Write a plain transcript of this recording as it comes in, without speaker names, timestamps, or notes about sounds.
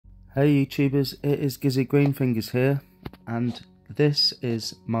Hey YouTubers, it is Gizzy Greenfingers here, and this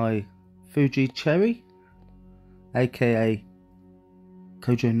is my Fuji cherry, aka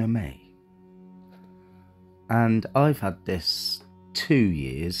Kojo no Mei. And I've had this 2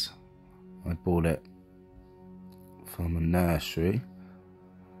 years. I bought it from a nursery,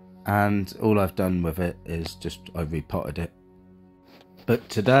 and all I've done with it is I repotted it. But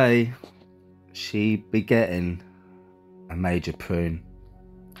today, she be getting a major branch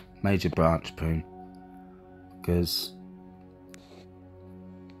prune, because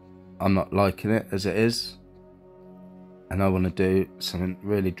I'm not liking it as it is, and I want to do something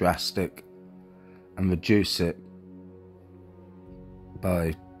really drastic and reduce it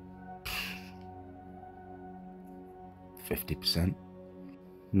by 50%.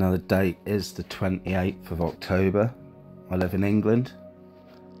 Now the date is the 28th of October. I live in England,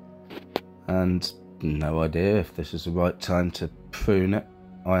 and no idea if this is the right time to prune it.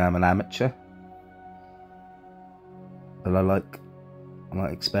 I am an amateur, but I like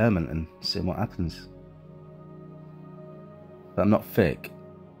experimenting, seeing what happens. But I'm not thick.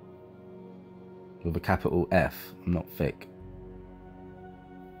 With a capital F, I'm not thick.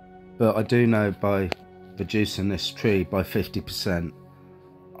 But I do know by reducing this tree by 50%,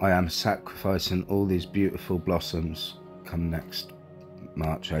 I am sacrificing all these beautiful blossoms come next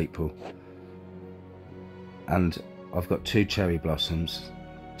March, April. And I've got 2 cherry blossoms,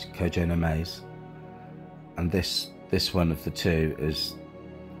 Kojo no Meis, and this one of the 2 is,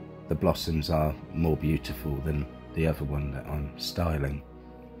 the blossoms are more beautiful than the other one that I'm styling.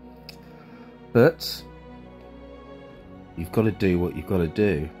 But you've got to do what you've got to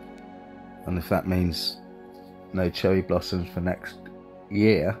do, and if that means no cherry blossoms for next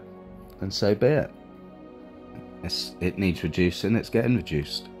year, then so be it. It needs reducing, it's getting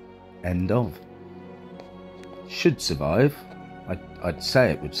reduced. End of. Should survive. I'd say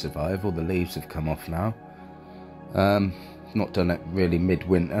it would survive. All the leaves have come off now. Not done it really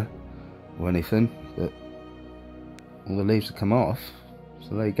mid-winter or anything, but all the leaves have come off,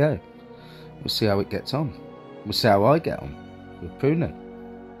 so there you go. We'll see how it gets on. We'll see how I get on with pruning.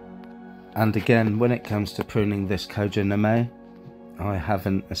 And again, when it comes to pruning this Kojo no Mei, I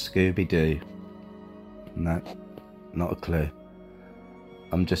haven't a Scooby-Doo. No, not a clue.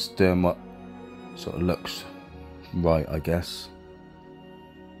 I'm just doing what sort of looks right, I guess.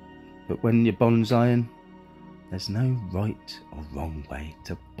 But when you're bonsaiing, there's no right or wrong way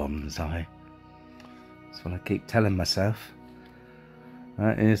to bonsai. That's what I keep telling myself.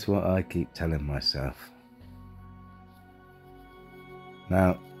 That is what I keep telling myself.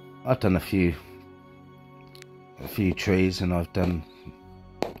 Now, I've done a few trees, and I've done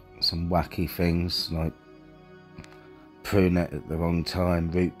some wacky things like prune it at the wrong time,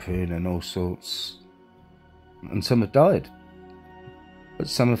 root prune and all sorts. And some have died, but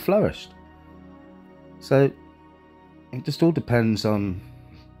some have flourished. So it just all depends on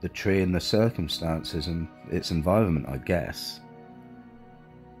the tree and the circumstances and its environment, I guess.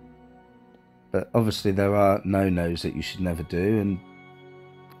 But obviously there are no-nos that you should never do, and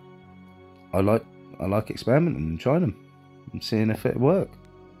I like experimenting and trying them and seeing if it work.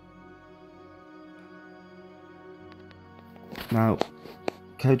 Now,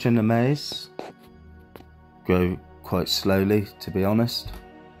 Kojo no Meis grow quite slowly, to be honest.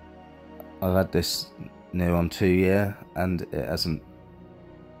 I've had this near on 2 years, and it hasn't.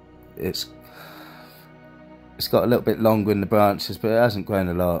 It's got a little bit longer in the branches, but it hasn't grown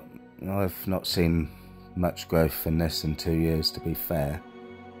a lot. I've not seen much growth in this in 2 years, to be fair.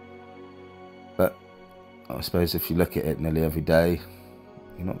 But I suppose if you look at it nearly every day,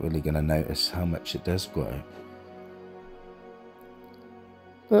 you're not really going to notice how much it does grow.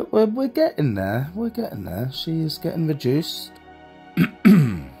 But we're getting there. We're getting there. She is getting reduced.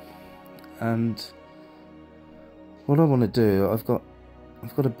 And what I want to do, I've got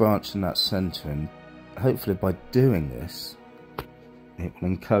a branch in that centre, and hopefully by doing this, it will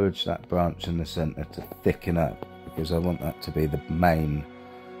encourage that branch in the centre to thicken up, because I want that to be the main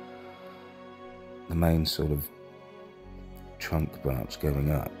sort of trunk branch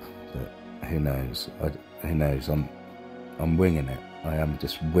going up. But who knows? Who knows? I'm winging it. I am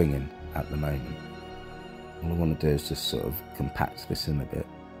just winging at the moment. All I want to do is just sort of compact this in a bit.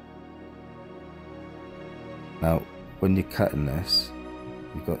 Now, when you're cutting this,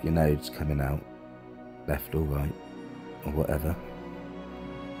 you've got your nodes coming out, left or right, or whatever.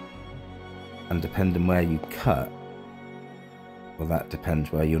 And depending where you cut, well, that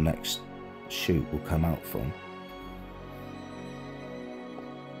depends where your next shoot will come out from.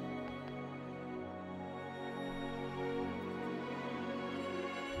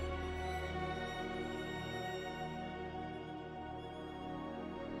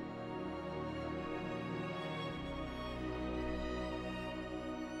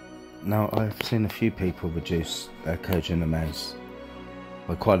 Now, I've seen a few people reduce their kojo no mes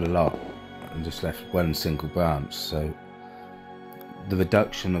by quite a lot and just left one single branch, so the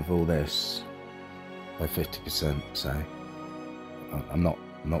reduction of all this by 50%, say, I'm not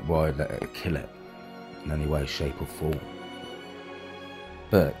worried that it'll kill it in any way, shape or form,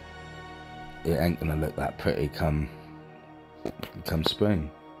 but it ain't gonna look that pretty come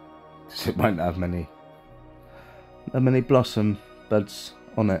spring, because it won't have many blossom buds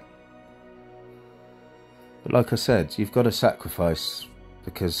on it. But like I said, you've got to sacrifice,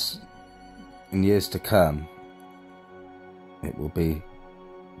 because in years to come it will be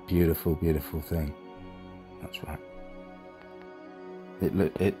a beautiful, beautiful thing. That's right.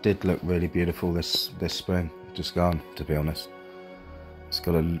 It did look really beautiful this spring, just gone, to be honest. It's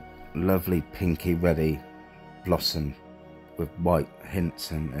got a lovely pinky reddy blossom with white hints,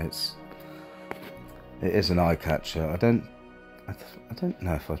 and it is an eye catcher. I don't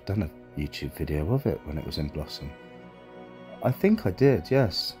know if I've done a YouTube video of it when it was in blossom. I think I did,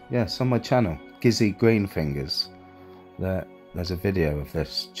 yes, on my channel, Gizzy Green Fingers. There's a video of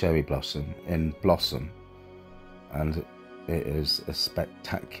this cherry blossom in blossom, and it is a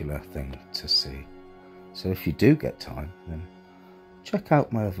spectacular thing to see. So if you do get time, then check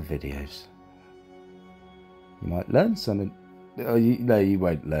out my other videos. You might learn something. No, you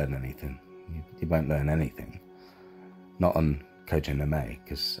won't learn anything. You won't learn anything. Not on kojo no me,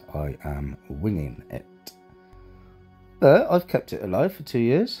 because I am winging it. But I've kept it alive for 2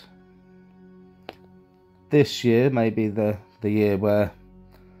 years. This year may be the year where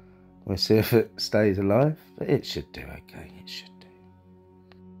we'll see if it stays alive, but it should do okay. It should do.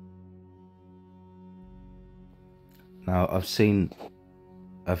 Now, I've seen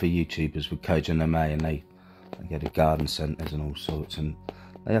other YouTubers with kojo no me, and they go to garden centres and all sorts, and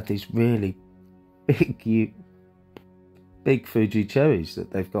they have these really big Fuji cherries that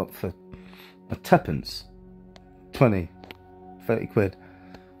they've got for a tuppence, 20, 30 quid,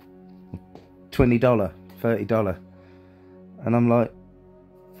 $20, $30, and I'm like,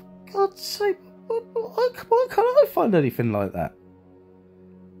 God's sake, why can't I find anything like that?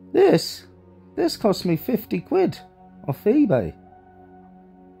 This cost me 50 quid off eBay.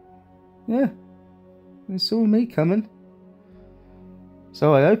 Yeah, it's all me coming.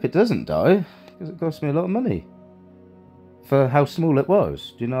 So I hope it doesn't die, because it cost me a lot of money for how small it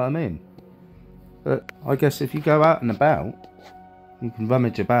was. Do you know what I mean? But I guess if you go out and about, you can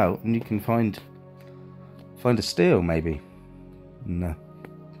rummage about and you can find a steal maybe in a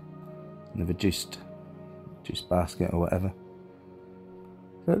reduced basket or whatever.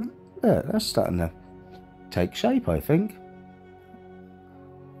 But yeah, that's starting to take shape, I think.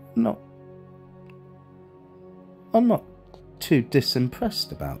 I'm not too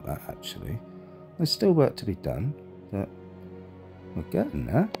disimpressed about that, actually. There's still work to be done, but we're getting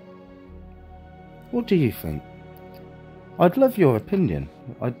there. What do you think? I'd love your opinion.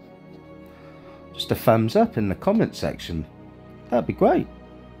 Just a thumbs up in the comment section. That'd be great.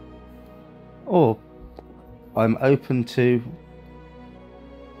 Or I'm open to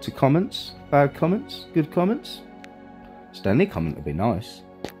comments, bad comments, good comments. Just any comment would be nice.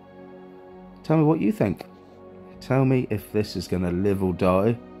 Tell me what you think. Tell me if this is going to live or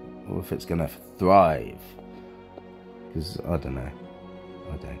die, or if it's going to thrive. Because I don't know.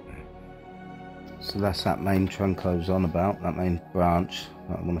 So that's that main trunk I was on about, that main branch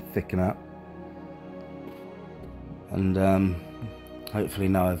that I want to thicken up. And hopefully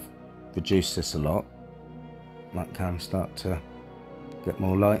now I've reduced this a lot, that can start to get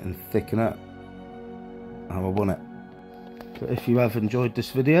more light and thicken up how I want it. But if you have enjoyed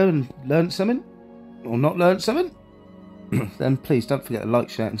this video and learned something, or not learned something, then please don't forget to like,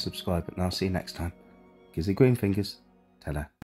 share and subscribe. And I'll see you next time. Gizzy Green Fingers. Ta-da.